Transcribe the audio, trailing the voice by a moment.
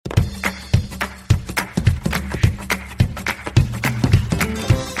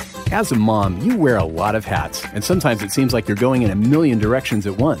As a mom, you wear a lot of hats, and sometimes it seems like you're going in a million directions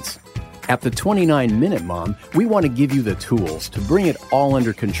at once. At the 29-Minute Mom, we want to give you the tools to bring it all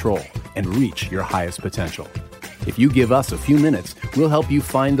under control and reach your highest potential. If you give us a few minutes, we'll help you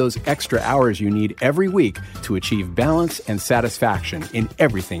find those extra hours you need every week to achieve balance and satisfaction in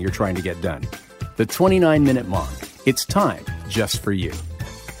everything you're trying to get done. The 29-Minute Mom. It's time just for you.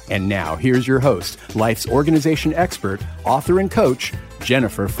 And now, here's your host, life's organization expert, author and coach,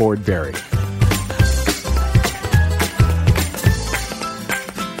 Jennifer Ford Berry.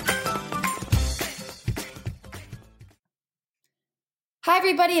 Hi,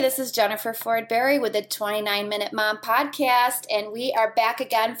 everybody. This is Jennifer Ford Berry with the 29-Minute Mom podcast, and we are back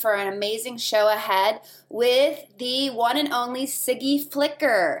again for an amazing show ahead with the one and only Siggy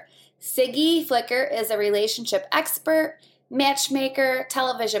Flicker. Siggy Flicker is a relationship expert, matchmaker,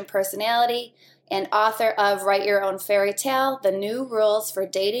 television personality, and author of Write Your Own Fairy Tale, The New Rules for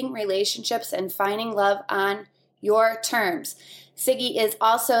Dating, Relationships, and Finding Love on Your Terms. Siggy is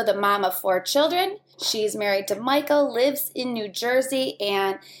also the mom of 4 children. She's married to Michael, lives in New Jersey,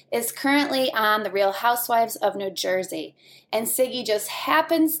 and is currently on The Real Housewives of New Jersey. And Siggy just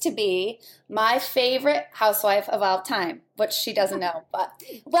happens to be my favorite housewife of all time, which she doesn't know. But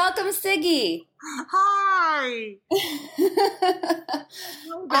welcome, Siggy. Hi.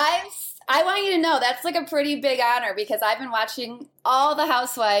 I want you to know that's like a pretty big honor because I've been watching all the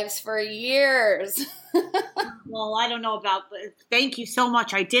Housewives for years. Well, I don't know about, but thank you so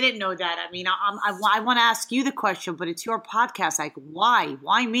much. I didn't know that. I mean, I want to ask you the question, but it's your podcast. Like, why?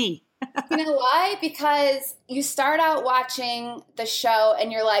 Why me? You know why? Because you start out watching the show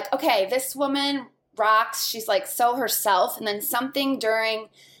and you're like, okay, this woman rocks. She's like so herself. And then something during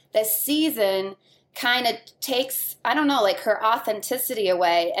this season kind of takes, I don't know, like her authenticity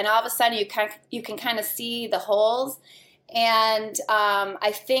away. And all of a sudden you can kind of see the holes. And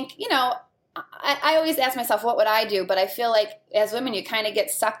I think, you know, I always ask myself, what would I do? But I feel like as women, you kind of get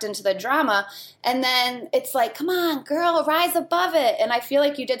sucked into the drama. And then it's like, come on, girl, rise above it. And I feel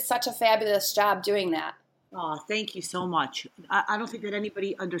like you did such a fabulous job doing that. Oh, thank you so much. I don't think that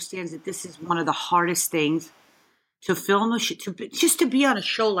anybody understands that this is one of the hardest things to film, just to be on a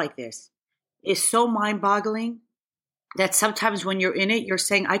show like this is so mind-boggling that sometimes when you're in it, you're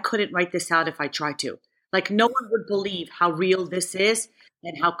saying, I couldn't write this out if I tried to. Like, no one would believe how real this is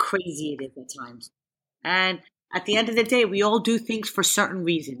and how crazy it is at times. And at the end of the day, we all do things for certain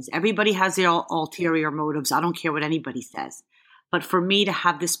reasons. Everybody has their ulterior motives. I don't care what anybody says. But for me to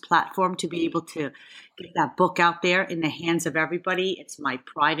have this platform to be able to get that book out there in the hands of everybody, it's my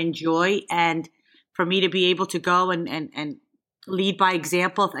pride and joy. And for me to be able to go and lead by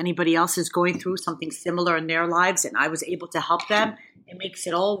example, if anybody else is going through something similar in their lives and I was able to help them, it makes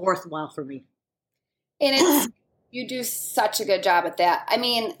it all worthwhile for me. And you do such a good job at that. I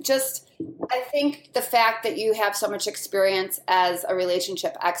mean, I think the fact that you have so much experience as a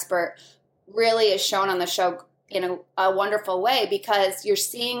relationship expert really is shown on the show in a wonderful way because you're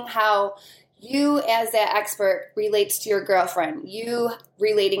seeing how you as that expert relates to your girlfriend, you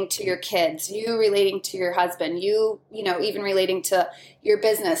relating to your kids, you relating to your husband, you know, even relating to your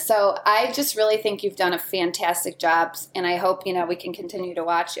business. So I just really think you've done a fantastic job and I hope, you know, we can continue to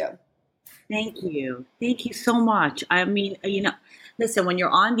watch you. Thank you. Thank you so much. I mean, you know, listen, when you're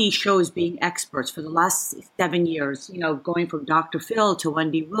on these shows being experts for the last 7 years, you know, going from Dr. Phil to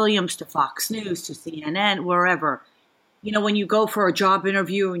Wendy Williams to Fox News to CNN, wherever, you know, when you go for a job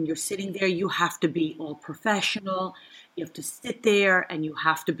interview and you're sitting there, you have to be all professional. You have to sit there and you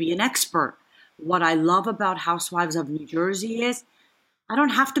have to be an expert. What I love about Housewives of New Jersey is I don't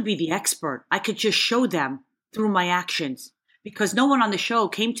have to be the expert. I could just show them through my actions. Because no one on the show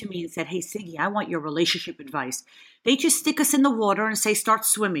came to me and said, hey, Siggy, I want your relationship advice. They just stick us in the water and say, start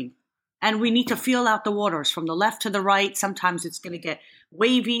swimming. And we need to feel out the waters from the left to the right. Sometimes it's going to get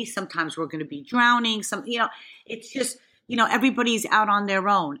wavy. Sometimes we're going to be drowning. It's just, you know, everybody's out on their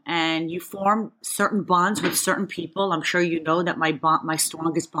own. And you form certain bonds with certain people. I'm sure you know that my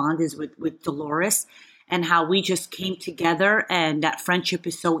strongest bond is with Dolores and how we just came together. And that friendship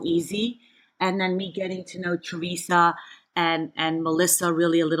is so easy. And then me getting to know Teresa and Melissa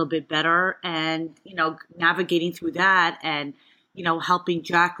really a little bit better and, you know, navigating through that and, you know, helping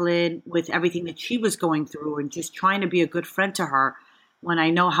Jacqueline with everything that she was going through and just trying to be a good friend to her when I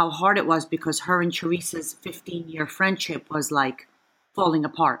know how hard it was because her and Teresa's 15-year friendship was like falling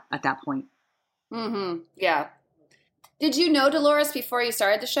apart at that point. Mm-hmm. Yeah. Did you know Dolores before you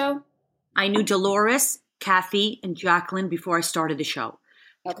started the show? I knew Dolores, Kathy, and Jacqueline before I started the show.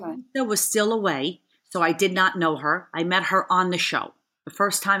 Okay. Teresa was still away. So I did not know her. I met her on the show. The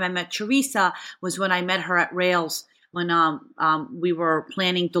first time I met Teresa was when I met her at Rails when we were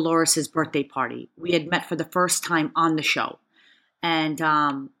planning Dolores's birthday party. We had met for the first time on the show. And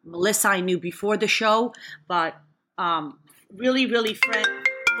Melissa I knew before the show, but really, really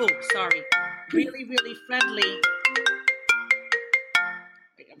really, really friendly.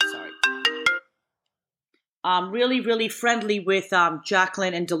 I'm sorry. Really, really friendly with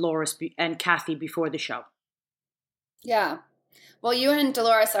Jacqueline and Dolores and Kathy before the show. Yeah. Well, you and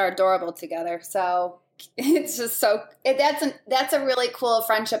Dolores are adorable together. So it's just that's a really cool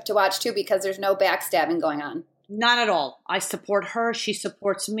friendship to watch too, because there's no backstabbing going on. Not at all. I support her. She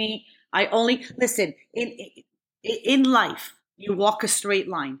supports me. I only listen in life. You walk a straight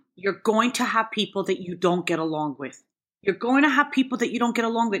line. You're going to have people that you don't get along with. You're going to have people that you don't get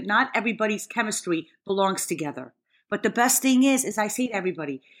along with. Not everybody's chemistry belongs together. But the best thing is I say to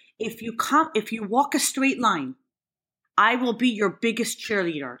everybody, if you walk a straight line, I will be your biggest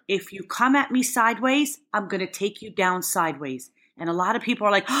cheerleader. If you come at me sideways, I'm going to take you down sideways. And a lot of people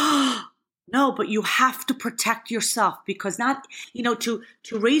are like, oh, no, but you have to protect yourself, because to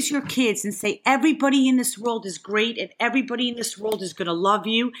raise your kids and say everybody in this world is great and everybody in this world is going to love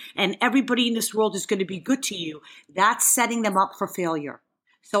you and everybody in this world is going to be good to you. That's setting them up for failure.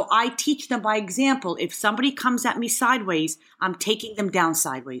 So I teach them by example. If somebody comes at me sideways, I'm taking them down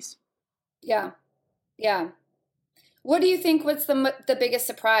sideways. Yeah. Yeah. What do you think was the biggest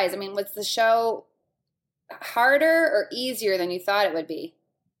surprise? I mean, was the show harder or easier than you thought it would be?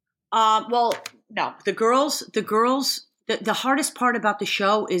 Well, no. The hardest part about the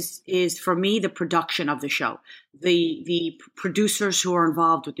show is for me the production of the show, the producers who are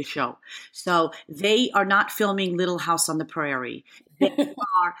involved with the show. So they are not filming Little House on the Prairie.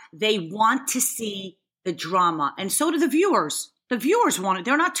 They want to see the drama, and so do the viewers. The viewers want it.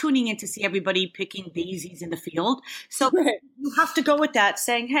 They're not tuning in to see everybody picking daisies in the field. So right. You have to go with that,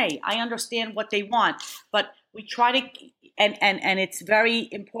 saying, "Hey, I understand what they want," but we try to, and it's very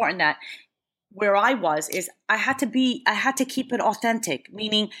important that where I was is I had to keep it authentic,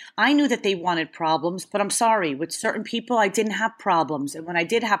 meaning I knew that they wanted problems, but I'm sorry, with certain people, I didn't have problems. And when I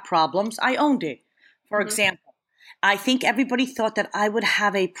did have problems, I owned it. For example, I think everybody thought that I would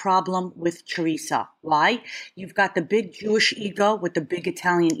have a problem with Teresa. Why? You've got the big Jewish ego with the big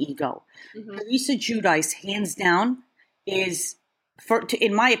Italian ego. Teresa Giudice, hands down, is,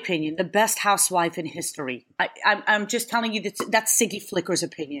 in my opinion, the best housewife in history. I'm just telling you that's Siggy Flicker's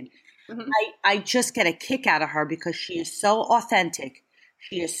opinion. I just get a kick out of her because she is so authentic.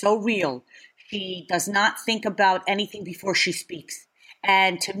 She is so real. She does not think about anything before she speaks.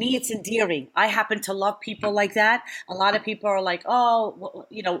 And to me, it's endearing. I happen to love people like that. A lot of people are like, oh,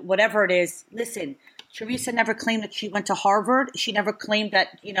 whatever it is. Listen, Teresa never claimed that she went to Harvard. She never claimed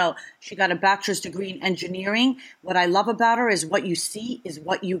that, she got a bachelor's degree in engineering. What I love about her is what you see is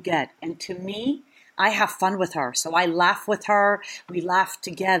what you get. And to me, I have fun with her. So I laugh with her. We laugh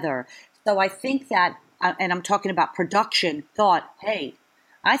together. So I think that, and I'm talking about production, thought, hey,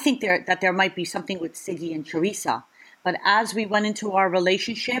 I think that there might be something with Siggy and Teresa. But as we went into our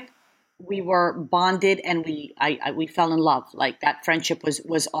relationship, we were bonded and we fell in love. Like, that friendship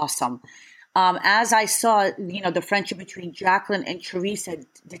was awesome. As I saw, the friendship between Jacqueline and Teresa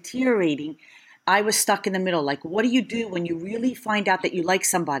deteriorating, I was stuck in the middle. Like, what do you do when you really find out that you like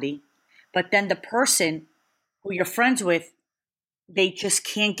somebody, but then the person who you're friends with, they just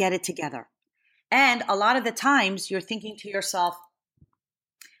can't get it together? And a lot of the times you're thinking to yourself,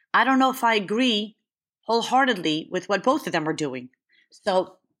 I don't know if I agree wholeheartedly with what both of them are doing.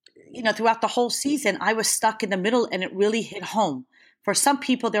 So, throughout the whole season, I was stuck in the middle, and it really hit home. For some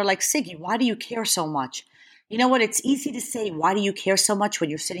people, they're like, Siggy, why do you care so much? You know what? It's easy to say, why do you care so much, when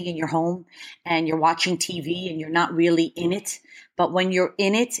you're sitting in your home and you're watching TV and you're not really in it. But when you're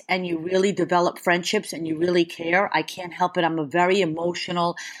in it and you really develop friendships and you really care, I can't help it. I'm a very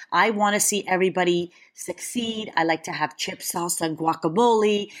emotional. I want to see everybody succeed. I like to have chips, salsa, and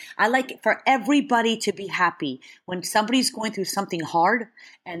guacamole. I like for everybody to be happy. When somebody's going through something hard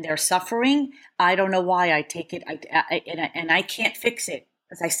and they're suffering, I don't know why I take it, and I can't fix it.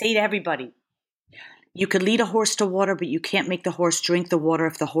 As I say to everybody, you could lead a horse to water, but you can't make the horse drink the water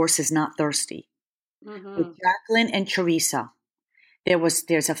if the horse is not thirsty. With Jacqueline and Teresa,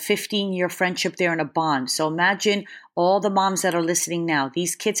 there's a 15-year friendship there and a bond. So imagine all the moms that are listening now.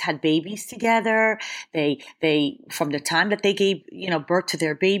 These kids had babies together. They from the time that they gave birth to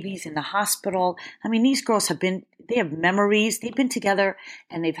their babies in the hospital. I mean, these girls they have memories. They've been together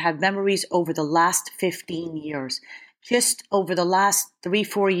and they've had memories over the last 15 years. Just over the last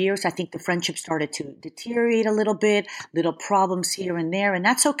 3-4 years, I think the friendship started to deteriorate a little bit, little problems here and there, and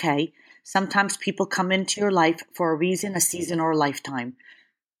that's okay. Sometimes people come into your life for a reason, a season, or a lifetime.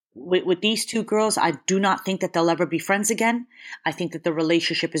 with these two girls, I do not think that they'll ever be friends again. I think that the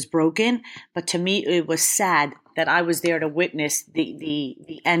relationship is broken. But to me, it was sad that I was there to witness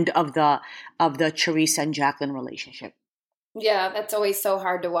the end of the Teresa and Jacqueline relationship. Yeah, that's always so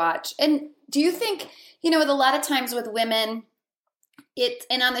hard to watch. And do you think, with a lot of times with women,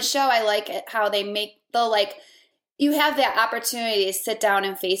 and on the show, I like it how they'll like, you have that opportunity to sit down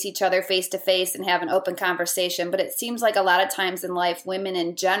and face each other face to face and have an open conversation. But it seems like a lot of times in life, women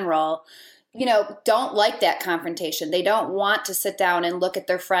in general, don't like that confrontation. They don't want to sit down and look at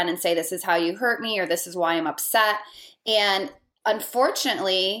their friend and say, this is how you hurt me, or this is why I'm upset. And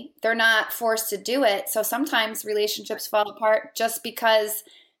unfortunately, they're not forced to do it. So sometimes relationships fall apart just because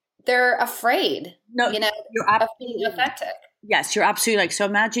they're afraid, No, you're of being authentic. Yes, you're absolutely right. So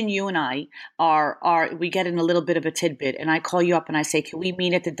imagine you and I we get in a little bit of a tidbit and I call you up and I say, can we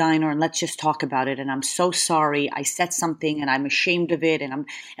meet at the diner and let's just talk about it? And I'm so sorry. I said something and I'm ashamed of it and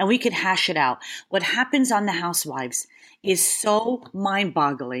we could hash it out. What happens on the Housewives is so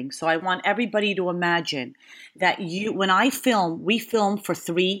mind-boggling. So I want everybody to imagine that when we film for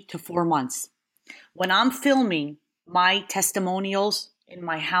 3 to 4 months. When I'm filming my testimonials in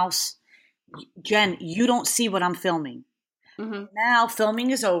my house, Jen, you don't see what I'm filming. Mm-hmm. Now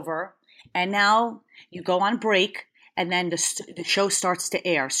filming is over and now you go on break and then the show starts to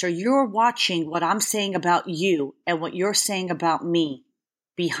air. So you're watching what I'm saying about you and what you're saying about me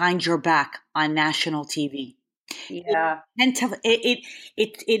behind your back on national TV. Yeah. It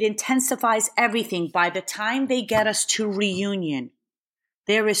intensifies everything. By the time they get us to reunion,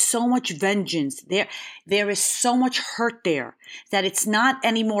 there is so much vengeance. There is so much hurt there that it's not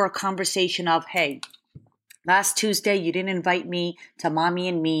anymore a conversation of, hey, last Tuesday, you didn't invite me to Mommy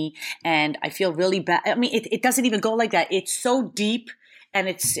and Me, and I feel really bad. I mean, it doesn't even go like that. It's so deep, and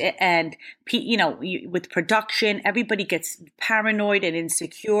with production, everybody gets paranoid and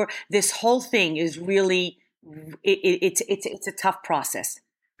insecure. This whole thing is really, it's a tough process,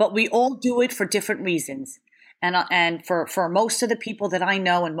 but we all do it for different reasons. And for most of the people that I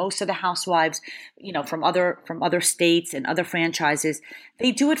know and most of the housewives, from other states and other franchises,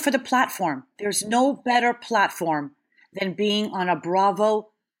 they do it for the platform. There's no better platform than being on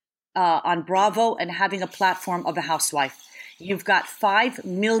Bravo and having a platform of a housewife. You've got 5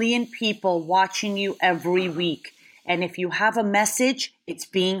 million people watching you every week. And if you have a message, it's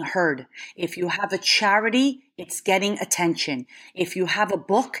being heard. If you have a charity, it's getting attention. If you have a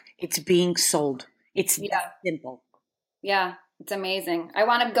book, it's being sold. It's that simple. Yeah, it's amazing. I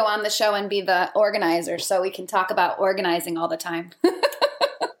want to go on the show and be the organizer so we can talk about organizing all the time.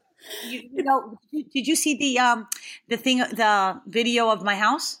 Did you see the video of my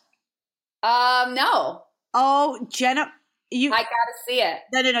house? No. Oh, Jenna, I gotta see it.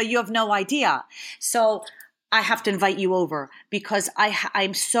 No, you have no idea. So I have to invite you over because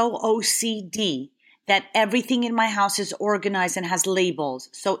I'm so OCD that everything in my house is organized and has labels.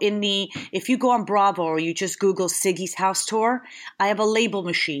 So if you go on Bravo or you just Google Siggy's house tour, I have a label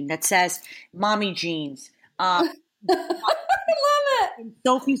machine that says mommy jeans. I love it. In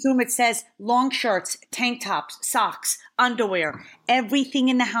Sophie's room, it says long shirts, tank tops, socks, underwear. Everything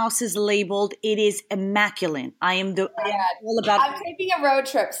in the house is labeled. It is immaculate. I'm all about. I'm taking a road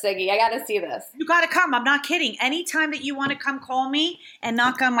trip, Siggy. I got to see this. You got to come. I'm not kidding. Anytime that you want to come, call me and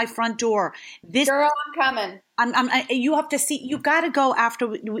knock on my front door. Girl, I'm coming. You have to see. You got to go after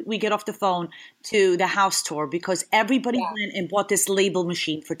we get off the phone to the house tour because everybody went and bought this label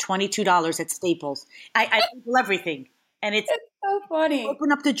machine for $22 at Staples. I label everything, and it's so funny.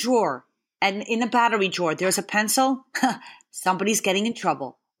 Open up the drawer, and in the battery drawer, there's a pencil. Somebody's getting in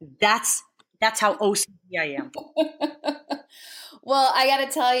trouble. That's how OCD I am. Well, I got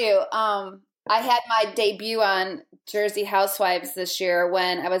to tell you, I had my debut on Jersey Housewives this year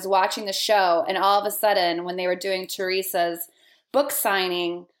when I was watching the show, and all of a sudden, when they were doing Teresa's book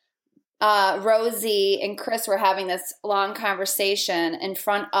signing, Rosie and Chris were having this long conversation in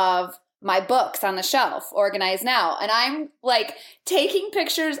front of my books on the shelf, organized now. And I'm like taking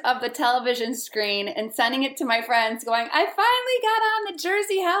pictures of the television screen and sending it to my friends going, I finally got on the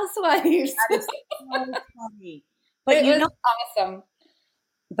Jersey Housewives. That is so funny. But it was awesome.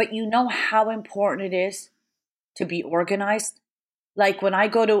 But you know how important it is to be organized? Like when I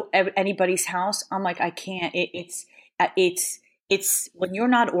go to anybody's house, I'm like, I can't. It's when you're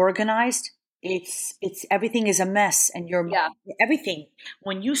not organized, it's everything is a mess and everything.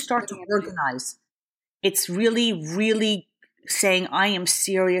 When you start to organize, it's really, really saying, I am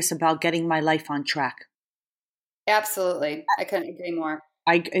serious about getting my life on track. Absolutely. I couldn't agree more.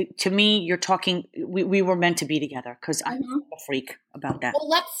 To me, you're talking, we were meant to be together because I'm a freak about that.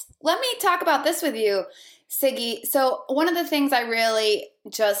 Well, let me talk about this with you. Siggy, so one of the things I really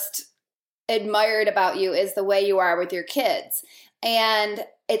just admired about you is the way you are with your kids. And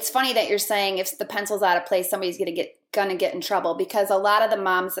it's funny that you're saying if the pencil's out of place, somebody's gonna get in trouble, because a lot of the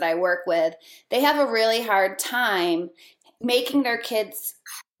moms that I work with, they have a really hard time making their kids,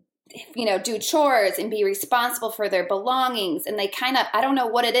 do chores and be responsible for their belongings. And they kind of, I don't know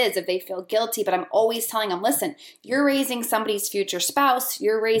what it is, if they feel guilty, but I'm always telling them, listen, you're raising somebody's future spouse,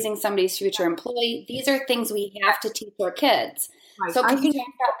 you're raising somebody's future employee. These are things we have to teach our kids. Right. So can you talk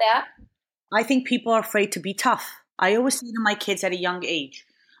about that? I think people are afraid to be tough. I always say to my kids at a young age,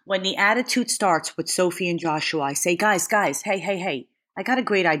 when the attitude starts with Sophie and Joshua, I say, guys, hey, I got a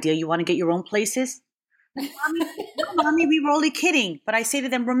great idea. You want to get your own places? Mommy, no, Mommy, we were only kidding. But I say to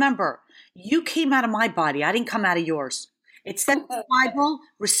them, remember, you came out of my body. I didn't come out of yours. It says in the Bible,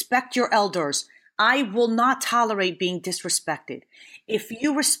 respect your elders. I will not tolerate being disrespected. If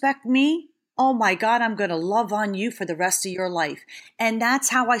you respect me, oh my God, I'm going to love on you for the rest of your life. And that's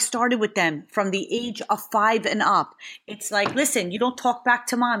how I started with them from the age of 5 and up. It's like, listen, you don't talk back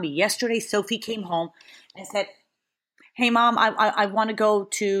to Mommy. Yesterday, Sophie came home and said, hey, Mom, I want to go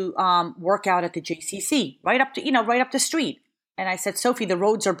to work out at the JCC, right up the street. And I said, Sophie, the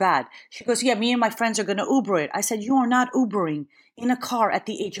roads are bad. She goes, yeah, me and my friends are going to Uber it. I said, you are not Ubering in a car at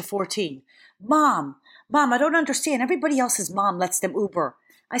the age of 14. Mom, I don't understand. Everybody else's mom lets them Uber.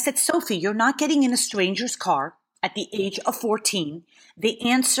 I said, Sophie, you're not getting in a stranger's car at the age of 14. The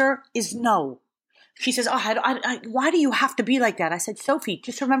answer is no. She says, why do you have to be like that? I said, Sophie,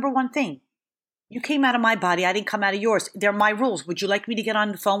 just remember one thing. You came out of my body. I didn't come out of yours. They're my rules. Would you like me to get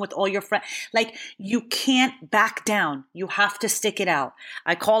on the phone with all your friends? Like, you can't back down. You have to stick it out.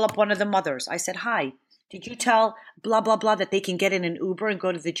 I call up one of the mothers. I said, hi, did you tell blah, blah, blah that they can get in an Uber and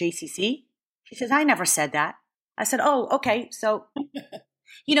go to the JCC? She says, I never said that. I said, oh, okay. So,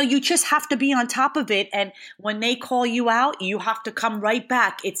 you just have to be on top of it. And when they call you out, you have to come right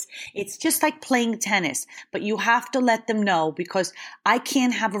back. It's just like playing tennis, but you have to let them know, because I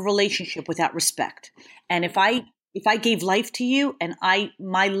can't have a relationship without respect. And if I gave life to you, and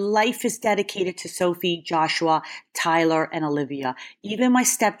my life is dedicated to Sophie, Joshua, Tyler, and Olivia, even my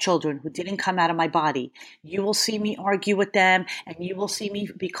stepchildren who didn't come out of my body, you will see me argue with them, and you will see me,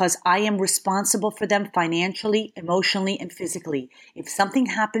 because I am responsible for them financially, emotionally, and physically. If something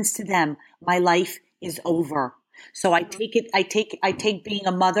happens to them, my life is over. So I take being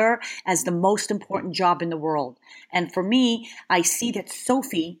a mother as the most important job in the world. And for me, I see that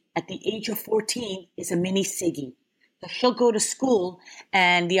Sophie at the age of 14 is a mini Siggy. So she'll go to school,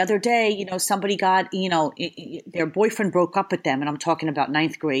 and the other day, somebody got, their boyfriend broke up with them, and I'm talking about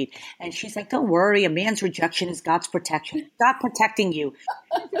 9th grade. And she's like, don't worry, a man's rejection is God's protection. God protecting you.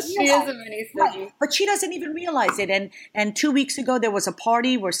 She is a mini Siggy. Right. But she doesn't even realize it. And 2 weeks ago, there was a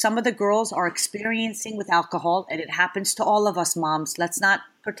party where some of the girls are experiencing with alcohol, and it happens to all of us moms. Let's not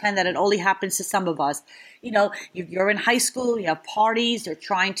pretend that it only happens to some of us. You're in high school, you have parties, they're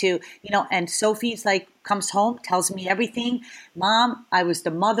trying to, and Sophie's like, comes home, tells me everything. Mom, I was the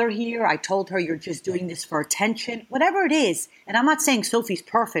mother here. I told her you're just doing this for attention, whatever it is. And I'm not saying Sophie's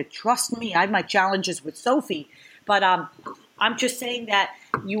perfect. Trust me, I have my challenges with Sophie. But I'm just saying that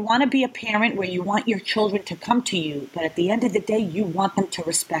you want to be a parent where you want your children to come to you. But at the end of the day, you want them to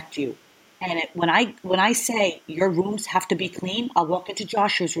respect you. And when I say your rooms have to be clean, I'll walk into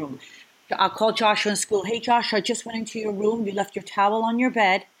Joshua's room. I'll call Joshua in school. Hey, Joshua, I just went into your room. You left your towel on your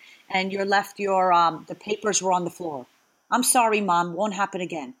bed, and you left the papers were on the floor. I'm sorry, Mom. Won't happen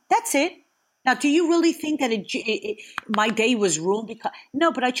again. That's it. Now, do you really think that my day was ruined? Because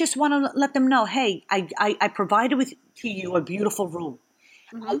no, but I just want to let them know, hey, I provided to you a beautiful room.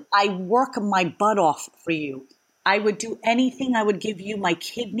 Mm-hmm. I work my butt off for you. I would do anything. I would give you my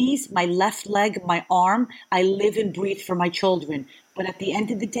kidneys, my left leg, my arm. I live and breathe for my children. But at the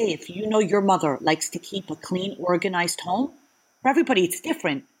end of the day, if your mother likes to keep a clean, organized home, for everybody, it's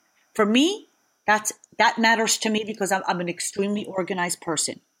different. For me, that matters to me, because I'm an extremely organized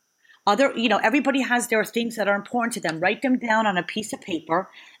person. Everybody has their things that are important to them. Write them down on a piece of paper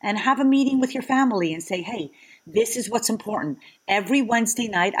and have a meeting with your family and say, hey, this is what's important. Every Wednesday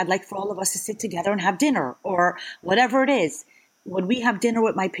night, I'd like for all of us to sit together and have dinner, or whatever it is. When we have dinner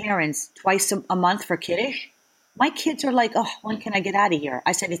with my parents twice a month for Kiddush, my kids are like, oh, when can I get out of here?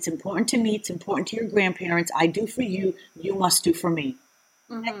 I said, it's important to me. It's important to your grandparents. I do for you. You must do for me.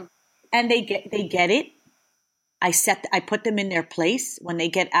 Mm-hmm. And they get it. I put them in their place. When they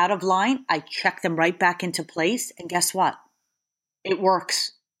get out of line, I check them right back into place. And guess what? It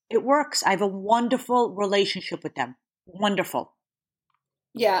works. It works. I have a wonderful relationship with them. Wonderful.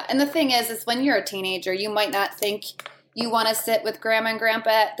 Yeah. And the thing is when you're a teenager, you might not think you want to sit with grandma and grandpa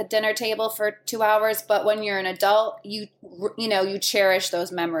at the dinner table for 2 hours, but when you're an adult, you cherish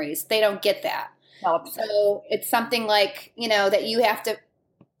those memories. They don't get that. No. So it's something like, that you have to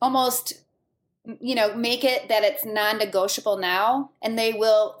almost, make it that it's non-negotiable now, and they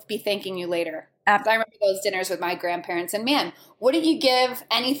will be thanking you later. I remember those dinners with my grandparents, and man, wouldn't you give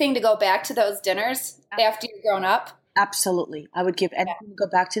anything to go back to those dinners after you're grown up? Absolutely. I would give anything to go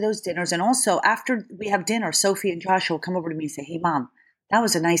back to those dinners. And also, after we have dinner, Sophie and Joshua will come over to me and say, hey, Mom, that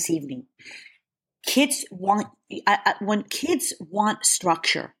was a nice evening. Kids want, when kids want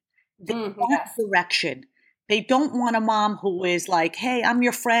structure, they want direction. They don't want a mom who is like, hey, I'm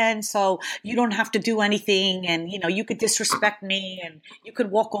your friend, so you don't have to do anything. And, you could disrespect me and you could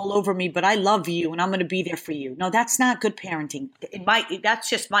walk all over me, but I love you and I'm going to be there for you. No, that's not good parenting. That's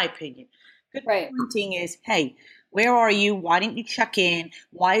just my opinion. Good parenting is, hey, where are you? Why didn't you check in?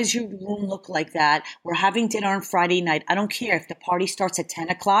 Why does your room look like that? We're having dinner on Friday night. I don't care if the party starts at 10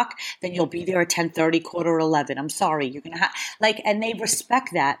 o'clock, then you'll be there at 10:30, 10:45. I'm sorry. You're going to and they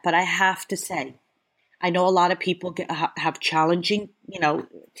respect that. But I have to say, I know a lot of people have challenging, to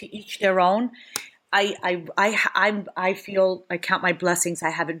each their own. I feel I count my blessings. I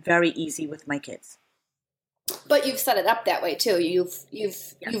have it very easy with my kids. But you've set it up that way too.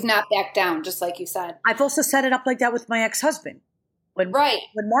 You've not backed down, just like you said. I've also set it up like that with my ex-husband. When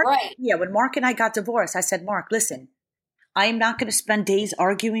Mark and I got divorced, I said, Mark, listen, I'm not going to spend days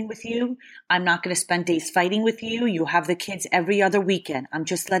arguing with you. I'm not going to spend days fighting with you. You have the kids every other weekend. I'm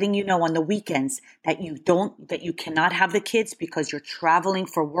just letting you know on the weekends that you cannot have the kids because you're traveling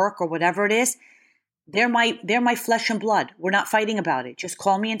for work or whatever it is. They're my flesh and blood. We're not fighting about it. Just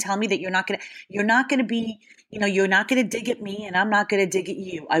call me and tell me that you're not going to dig at me and I'm not going to dig at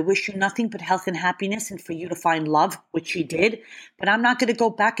you. I wish you nothing but health and happiness and for you to find love, which you did, but I'm not going to go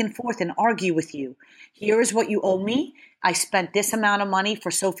back and forth and argue with you. Here is what you owe me. I spent this amount of money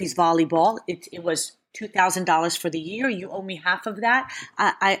for Sophie's volleyball. It was $2,000 for the year. You owe me half of that.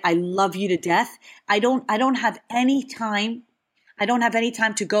 I love you to death. I don't have any time. I don't have any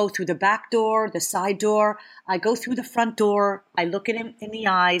time to go through the back door, the side door. I go through the front door. I look at him in the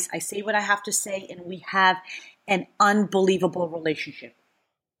eyes. I say what I have to say, and we have an unbelievable relationship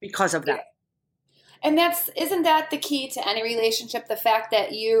because of that. And isn't that the key to any relationship? The fact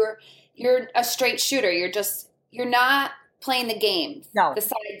that you're a straight shooter. You're not playing the games, the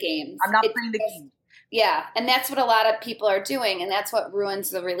side games. I'm not playing the game. Yeah, and that's what a lot of people are doing, and that's what ruins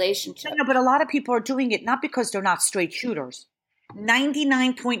the relationship. No, but a lot of people are doing it not because they're not straight shooters.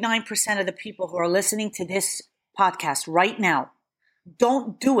 99.9% of the people who are listening to this podcast right now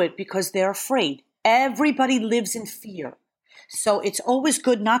don't do it because they're afraid. Everybody lives in fear. So it's always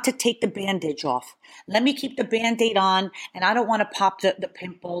good not to take the bandage off. Let me keep the Band-Aid on, and I don't want to pop the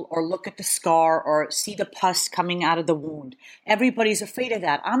pimple or look at the scar or see the pus coming out of the wound. Everybody's afraid of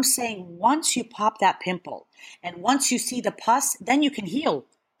that. I'm saying once you pop that pimple and once you see the pus, then you can heal.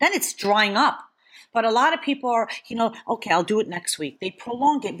 Then it's drying up. But a lot of people are, okay, I'll do it next week. They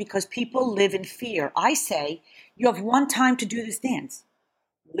prolong it because people live in fear. I say you have one time to do this dance.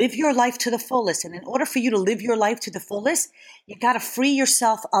 Live your life to the fullest. And in order for you to live your life to the fullest, you got to free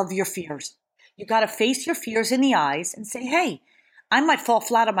yourself of your fears. You got to face your fears in the eyes and say, hey, I might fall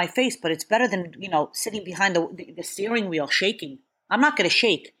flat on my face, but it's better than, sitting behind the steering wheel shaking. I'm not going to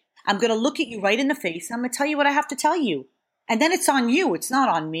shake. I'm going to look at you right in the face. And I'm going to tell you what I have to tell you. And then it's on you. It's not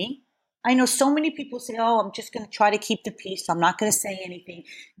on me. I know so many people say, oh, I'm just going to try to keep the peace. I'm not going to say anything.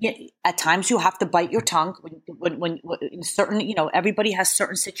 Yet, at times you have to bite your tongue when in certain, everybody has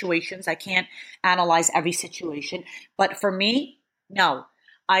certain situations. I can't analyze every situation. But for me, no,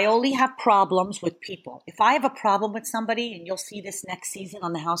 I only have problems with people. If I have a problem with somebody, and you'll see this next season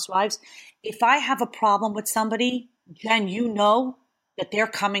on the Housewives, if I have a problem with somebody, Jen, that they're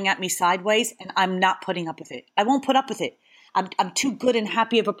coming at me sideways and I'm not putting up with it. I won't put up with it. I'm too good and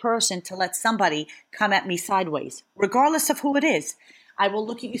happy of a person to let somebody come at me sideways, regardless of who it is. I will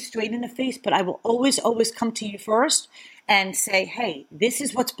look at you straight in the face, but I will always, always come to you first and say, hey, this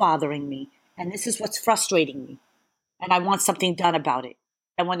is what's bothering me, and this is what's frustrating me, and I want something done about it.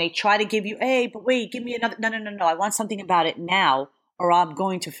 And when they try to give you, hey, but wait, give me another, no, I want something about it now, or I'm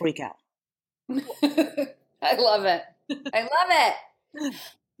going to freak out. I love it. I love it.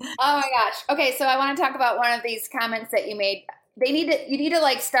 Oh my gosh. Okay, so I want to talk about one of these comments that you made. You need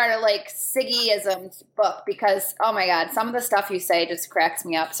to start a Siggyism book because oh my God, some of the stuff you say just cracks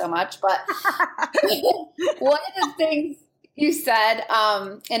me up so much. But one of the things you said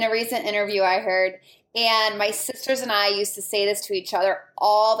in a recent interview I heard, and my sisters and I used to say this to each other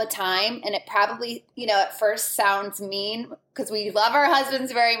all the time, and it probably at first sounds mean, because we love our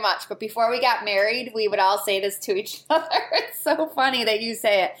husbands very much, but before we got married, we would all say this to each other. It's so funny that you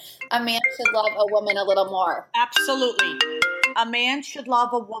say it. A man should love a woman a little more. Absolutely. A man should love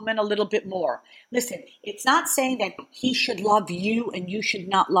a woman a little bit more. Listen, it's not saying that he should love you and you should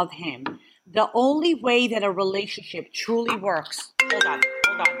not love him. The only way that a relationship truly works. Hold on.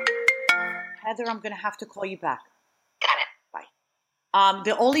 Heather, I'm going to have to call you back. Bye.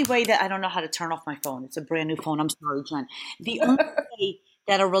 The only way that I don't know how to turn off my phone. It's a brand new phone. I'm sorry, Jen. The only way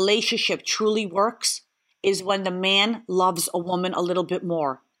that a relationship truly works is when the man loves a woman a little bit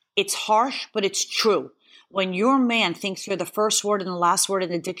more. It's harsh, but it's true. When your man thinks you're the first word and the last word in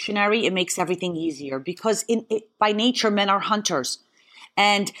the dictionary, it makes everything easier because by nature, men are hunters.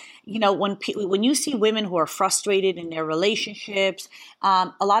 And, when you see women who are frustrated in their relationships,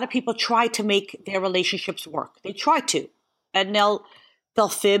 a lot of people try to make their relationships work. They try to, and they'll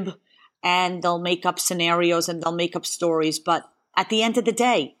fib and they'll make up scenarios and they'll make up stories. But at the end of the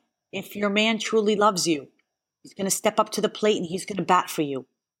day, if your man truly loves you, he's going to step up to the plate and he's going to bat for you.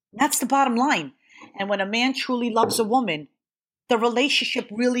 That's the bottom line. And when a man truly loves a woman, the relationship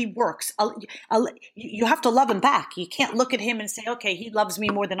really works. You have to love him back. You can't look at him and say, okay, he loves me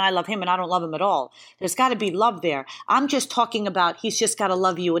more than I love him and I don't love him at all. There's got to be love there. I'm just talking about he's just got to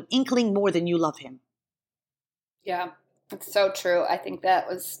love you an inkling more than you love him. Yeah, it's so true. I think that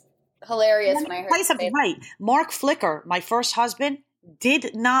was hilarious when I heard you say that. Right. Mark Flicker, my first husband,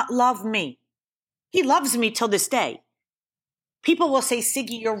 did not love me. He loves me till this day. People will say,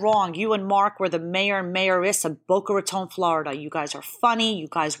 Siggy, you're wrong. You and Mark were the mayor and mayoress of Boca Raton, Florida. You guys are funny. You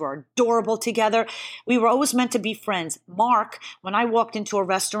guys were adorable together. We were always meant to be friends. Mark, when I walked into a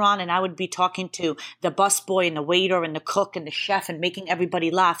restaurant and I would be talking to the busboy and the waiter and the cook and the chef and making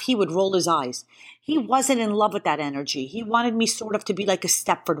everybody laugh, he would roll his eyes. He wasn't in love with that energy. He wanted me sort of to be like a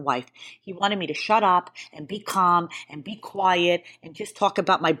Stepford wife. He wanted me to shut up and be calm and be quiet and just talk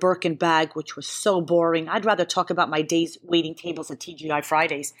about my Birkin bag, which was so boring. I'd rather talk about my days waiting tables at TGI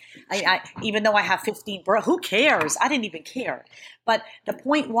Fridays. Even though I have 15, who cares? I didn't even care. But the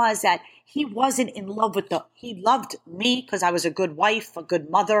point was that he wasn't in love with he loved me because I was a good wife, a good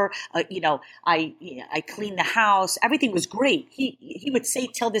mother. I cleaned the house. Everything was great. He would say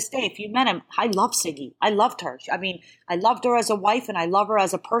till this day, if you met him, I love Siggy. I loved her. I mean, I loved her as a wife and I love her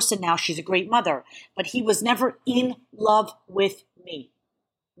as a person now. She's a great mother. But he was never in love with me.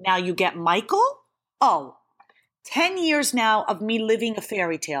 Now you get Michael? 10 years now of me living a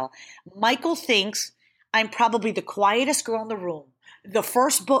fairy tale. Michael thinks I'm probably the quietest girl in the room. The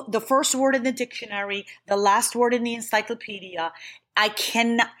first word in the dictionary, the last word in the encyclopedia. I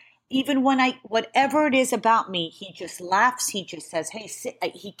cannot, even when whatever it is about me, he just laughs. He just says, hey,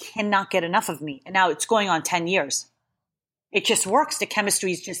 he cannot get enough of me. And now it's going on 10 years. It just works. The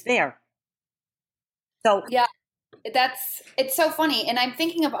chemistry is just there. So yeah, it's so funny. And I'm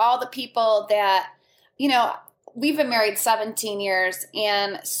thinking of all the people that, we've been married 17 years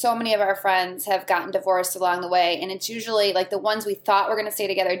and so many of our friends have gotten divorced along the way. And it's usually like the ones we thought were going to stay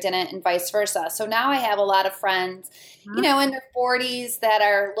together didn't and vice versa. So now I have a lot of friends, in their 40s that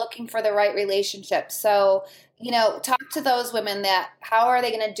are looking for the right relationship. So, talk to those women how are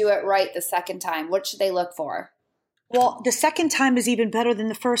they going to do it right the second time? What should they look for? Well, the second time is even better than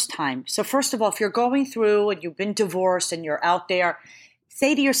the first time. So first of all, if you're going through and you've been divorced and you're out there,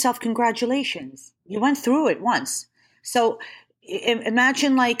 say to yourself, congratulations. You went through it once. So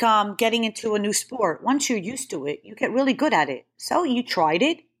imagine like getting into a new sport. Once you're used to it, you get really good at it. So you tried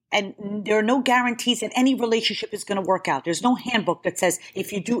it, and there are no guarantees that any relationship is going to work out. There's no handbook that says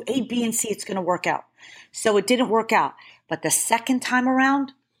if you do A, B, and C, it's going to work out. So it didn't work out. But the second time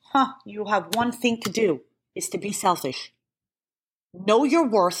around, you have one thing to do, is to be selfish. Know your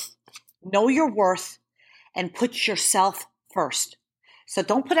worth, and put yourself first. So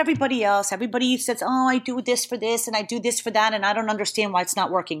don't put everybody else. Everybody says, I do this for this and I do this for that and I don't understand why it's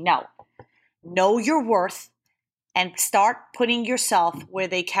not working. No. Know your worth and start putting yourself where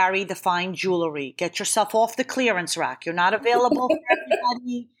they carry the fine jewelry. Get yourself off the clearance rack. You're not available for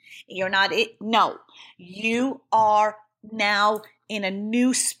everybody. You're not it. No. You are now in a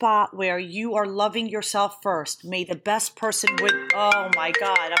new spot where you are loving yourself first. May the best person win. Oh my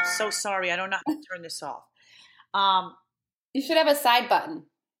God. I'm so sorry. I don't know how to turn this off. You should have a side button.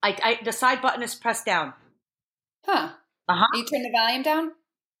 The side button is pressed down. Huh. You turn the volume down?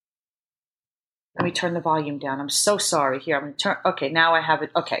 Let me turn the volume down. I'm so sorry. Here, I'm going to turn. Okay, now I have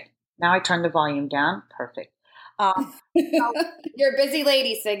it. Okay, now I turn the volume down. Perfect. You're a busy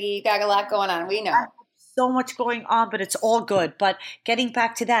lady, Siggy. You got a lot going on. We know. So much going on, but it's all good. But getting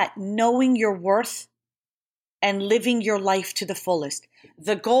back to that, knowing your worth and living your life to the fullest.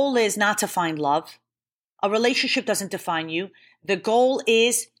 The goal is not to find love. A relationship doesn't define you. The goal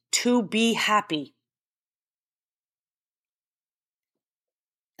is to be happy.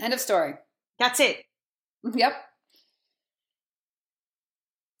 End of story. That's it. Yep.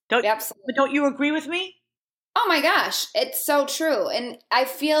 Absolutely. Don't you agree with me? Oh my gosh, it's so true. And I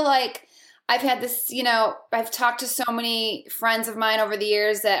feel like I've had this, I've talked to so many friends of mine over the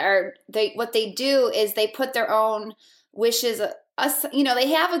years that what they do is they put their own wishes,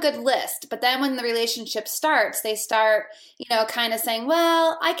 they have a good list, but then when the relationship starts, they start, kind of saying,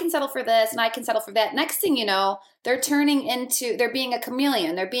 well, I can settle for this and I can settle for that. Next thing you know, they're being a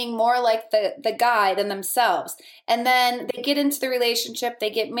chameleon. They're being more like the guy than themselves. And then they get into the relationship, they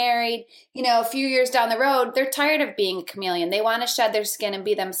get married, a few years down the road, they're tired of being a chameleon. They want to shed their skin and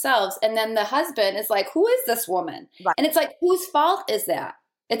be themselves. And then the husband is like, who is this woman? Right. And it's like, whose fault is that?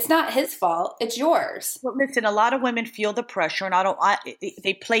 It's not his fault. It's yours. Well, listen, a lot of women feel the pressure, and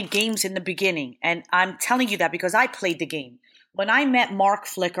they play games in the beginning. And I'm telling you that because I played the game. When I met Mark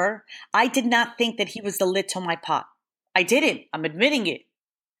Flicker, I did not think that he was the lid to my pot. I didn't. I'm admitting it.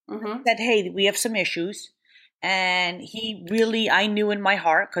 Mm-hmm. I said, hey, we have some issues. And I knew in my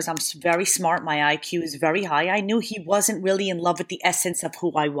heart, because I'm very smart, my IQ is very high, I knew he wasn't really in love with the essence of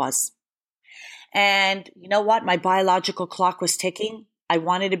who I was. And you know what? My biological clock was ticking. I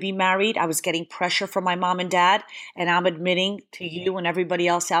wanted to be married. I was getting pressure from my mom and dad. And I'm admitting to you and everybody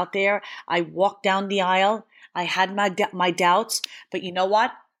else out there, I walked down the aisle. I had my doubts, but you know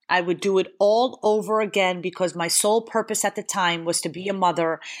what? I would do it all over again because my sole purpose at the time was to be a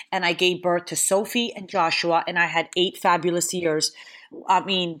mother, and I gave birth to Sophie and Joshua, and I had 8 fabulous years. I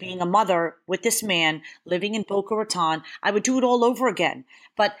mean, being a mother with this man, living in Boca Raton, I would do it all over again.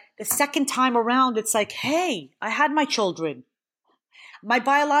 But the second time around, it's like, hey, I had my children. My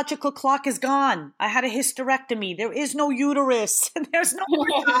biological clock is gone. I had a hysterectomy. There is no uterus. There's no more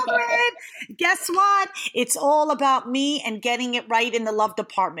children. Guess what? It's all about me and getting it right in the love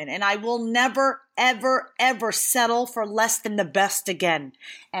department. And I will never, ever, ever settle for less than the best again.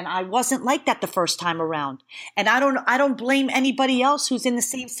 And I wasn't like that the first time around. And I don't blame anybody else who's in the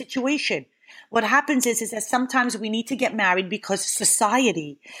same situation. What happens is that sometimes we need to get married because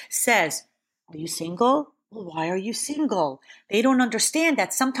society says, are you single? Well, why are you single? They don't understand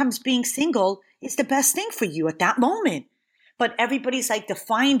that sometimes being single is the best thing for you at that moment. But everybody's like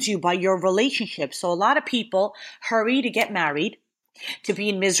defines you by your relationship. So a lot of people hurry to get married, to be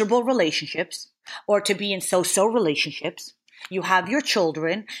in miserable relationships, or to be in so-so relationships. You have your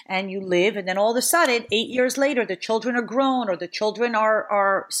children and you live, and then all of a sudden, 8 years later, the children are grown, or the children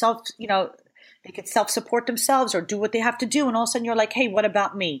are they can self-support themselves or do what they have to do. And all of a sudden you're like, hey, what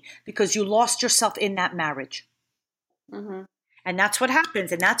about me? Because you lost yourself in that marriage. Mm-hmm. And that's what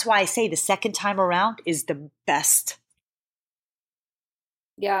happens. And that's why I say the second time around is the best.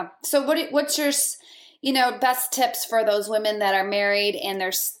 Yeah. So what's your, best tips for those women that are married and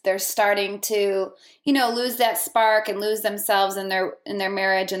they're starting to, lose that spark and lose themselves in their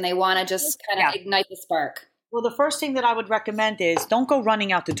marriage, and they want to just kind of ignite the spark? Well, the first thing that I would recommend is don't go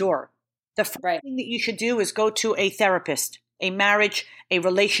running out the door. The first thing that you should do is go to a therapist, a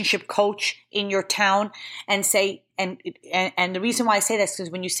relationship coach in your town, and say, and the reason why I say this is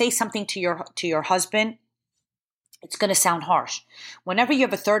when you say something to your husband, it's going to sound harsh. Whenever you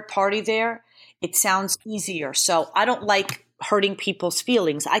have a third party there, it sounds easier. So I don't like hurting people's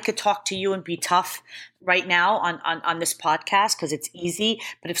feelings. I could talk to you and be tough right now on this podcast because it's easy.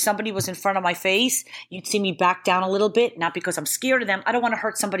 But if somebody was in front of my face, you'd see me back down a little bit, not because I'm scared of them. I don't want to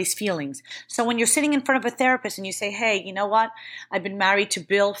hurt somebody's feelings. So when you're sitting in front of a therapist and you say, hey, you know what? I've been married to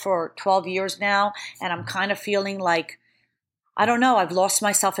Bill for 12 years now, and I'm kind of feeling like, I don't know, I've lost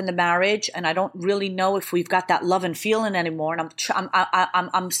myself in the marriage, and I don't really know if we've got that love and feeling anymore. And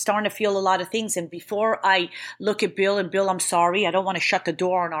I'm starting to feel a lot of things. And before I look at Bill, I'm sorry, I don't want to shut the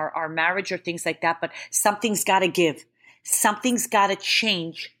door on our marriage or things like that, but something's got to give. Something's got to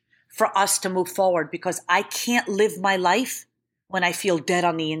change for us to move forward, because I can't live my life when I feel dead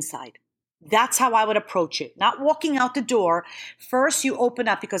on the inside. That's how I would approach it. Not walking out the door. First, you open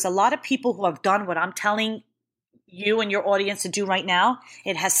up, because a lot of people who have done what I'm telling you and your audience to do right now,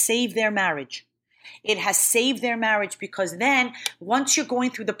 it has saved their marriage. It has saved their marriage, because then once you're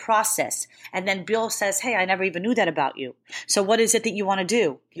going through the process and then Bill says, hey, I never even knew that about you. So what is it that you want to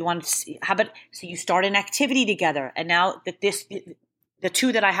do? You want to, so you start an activity together. And now that the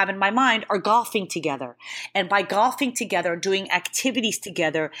two that I have in my mind are golfing together. And by golfing together, doing activities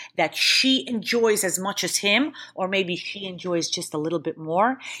together that she enjoys as much as him, or maybe she enjoys just a little bit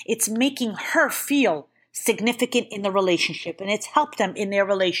more, it's making her feel significant in the relationship, and it's helped them in their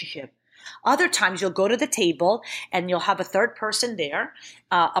relationship. Other times you'll go to the table and you'll have a third person there,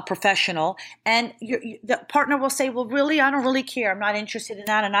 a professional, and the partner will say, well, really, I don't really care. I'm not interested in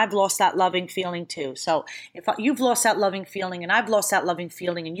that. And I've lost that loving feeling too. So if you've lost that loving feeling and I've lost that loving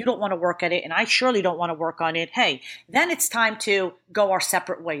feeling and you don't want to work at it and I surely don't want to work on it, hey, then it's time to go our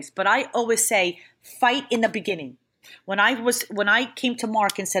separate ways. But I always say fight in the beginning. When I came to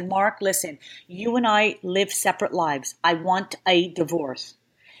Mark and said, Mark, listen, you and I live separate lives. I want a divorce.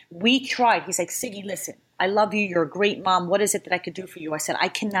 We tried. He's like, Siggy, listen, I love you. You're a great mom. What is it that I could do for you? I said, I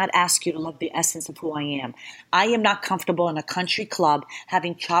cannot ask you to love the essence of who I am. I am not comfortable in a country club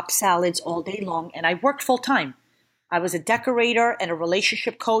having chopped salads all day long. And I worked full time. I was a decorator and a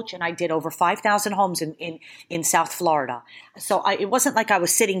relationship coach, and I did over 5,000 homes in South Florida. So it wasn't like I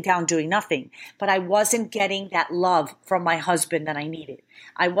was sitting down doing nothing, but I wasn't getting that love from my husband that I needed.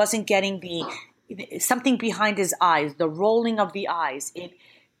 I wasn't getting something behind his eyes, the rolling of the eyes.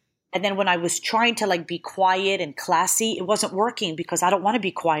 And then when I was trying to be quiet and classy, it wasn't working because I don't want to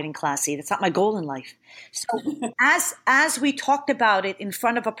be quiet and classy. That's not my goal in life. So as we talked about it in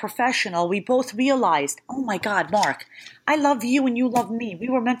front of a professional, we both realized, oh my God, Mark, I love you and you love me. We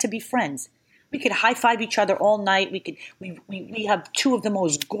were meant to be friends. We could high five each other all night. We have two of the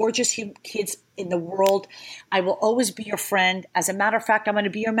most gorgeous kids in the world. I will always be your friend. As a matter of fact, I'm going to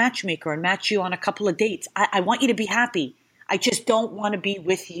be your matchmaker and match you on a couple of dates. I want you to be happy. I just don't want to be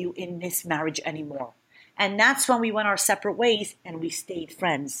with you in this marriage anymore. And that's when we went our separate ways and we stayed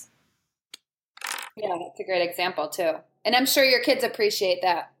friends. Yeah, that's a great example too. And I'm sure your kids appreciate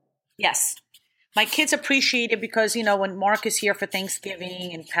that. Yes. My kids appreciate it because, when Mark is here for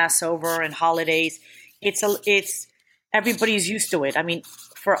Thanksgiving and Passover and holidays, it's everybody's used to it. I mean,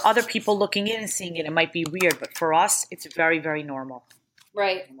 for other people looking in and seeing it, it might be weird, but for us, it's very, very normal.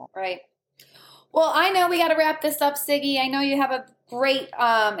 Right, right. Well, I know we got to wrap this up, Siggy. I know you have a great,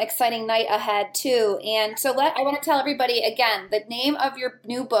 exciting night ahead, too. And so I want to tell everybody, again, the name of your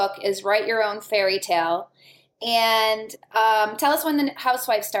new book is Write Your Own Fairy Tale. And tell us when the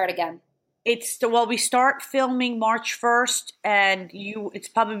Housewives start again. We start filming March 1st, and it's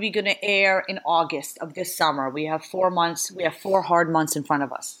probably going to air in August of this summer. We have 4 months. We have 4 hard months in front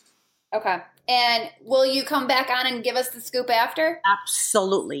of us. Okay. And will you come back on and give us the scoop after?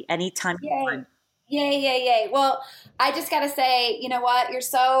 Absolutely. Anytime you want. Yay. Well, I just got to say, you know what? You're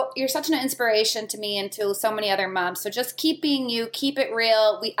such an inspiration to me and to so many other moms. So just keep being you, keep it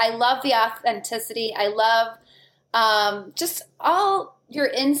real. I love the authenticity. I love just all your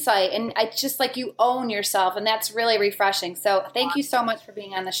insight, and I just you own yourself, and that's really refreshing. So thank you so much for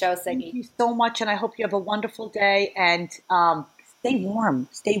being on the show, Siggy. Thank you so much, and I hope you have a wonderful day, and stay warm.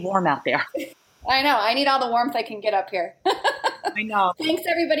 Stay warm out there. I know. I need all the warmth I can get up here. I know. Thanks,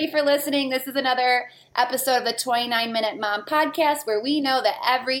 everybody, for listening. This is another episode of the 29 Minute Mom Podcast, where we know that every